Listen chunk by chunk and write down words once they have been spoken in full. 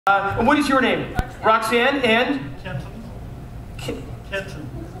And what is your name? Roxanne and? Kenton. Kenton.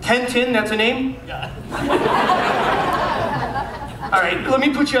 Kenton, that's a name? Yeah. All right, let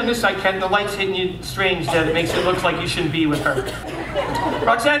me put you on this side, Kenton. The light's hitting you strange that it makes it look like you shouldn't be with her.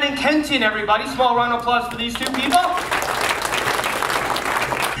 Roxanne and Kenton, everybody. Small round of applause for these two people.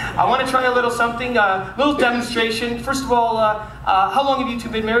 I want to try a little something, a little demonstration. First of all, how long have you two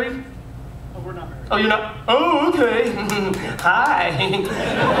been married? Oh, we're not married. Oh, you're not? Oh, okay. Hi.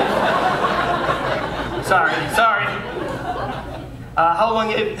 Sorry. How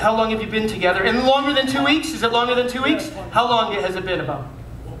long have you been together? And longer than 2 weeks? Is it longer than 2 weeks? How long has it been about?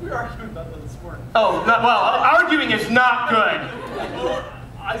 Well, we were arguing about that this morning. Oh, arguing is not good. Well,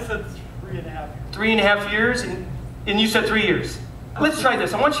 I said 3.5 years. 3.5 years, and you said 3 years. Let's try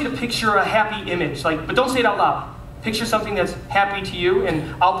this. I want you to picture a happy image, but don't say it out loud. Picture something that's happy to you,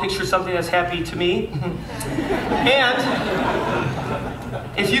 and I'll picture something that's happy to me. And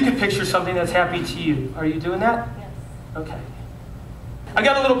if you could picture something that's happy to you, are you doing that? Yes. Okay. I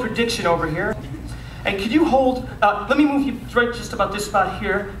got a little prediction over here. And could you hold, let me move you right just about this spot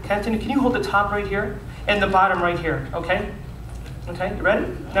here. Kenton, can you hold the top right here and the bottom right here, okay? Okay, you ready?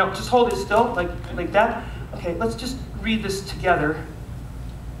 Now just hold it still, like that. Okay, let's just read this together.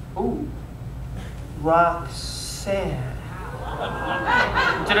 Ooh, Roxanne.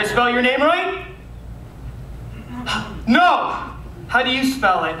 Did I spell your name right? No! How do you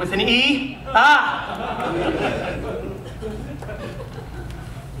spell it? With an E? Ah!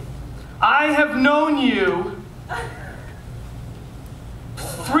 I have known you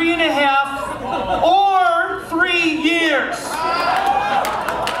 3.5 or 3 years.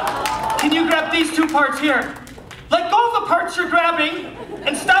 Can you grab these two parts here? Let go of the parts you're grabbing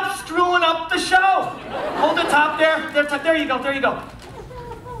and stop screwing up the show. Hold the top there. There you go. There you go.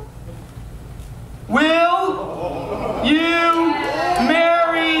 Will you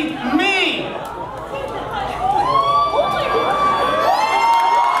marry me?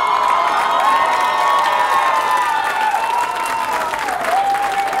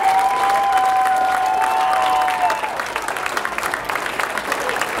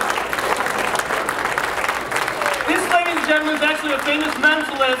 Is actually a famous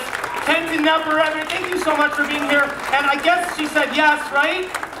mentalist, Kenton Knepper. Thank you so much for being here. And I guess she said yes, right?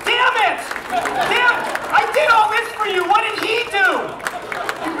 Damn it! I did all this for you. What did he do?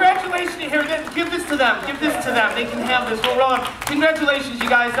 Congratulations. Here, give this to them. Give this to them. They can have this. We'll roll on. Congratulations, you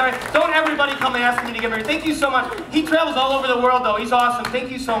guys. All right. Don't everybody come and ask me to get married. Thank you so much. He travels all over the world, though. He's awesome. Thank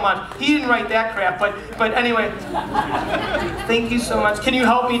you so much. He didn't write that crap, but anyway. Thank you so much. Can you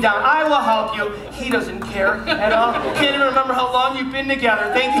help me down? I will help you. He doesn't care at all. Can't even remember how long you've been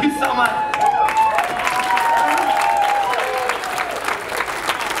together. Thank you so much.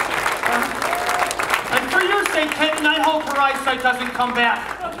 And for your sake, Kenton, I hope her eyesight doesn't come back.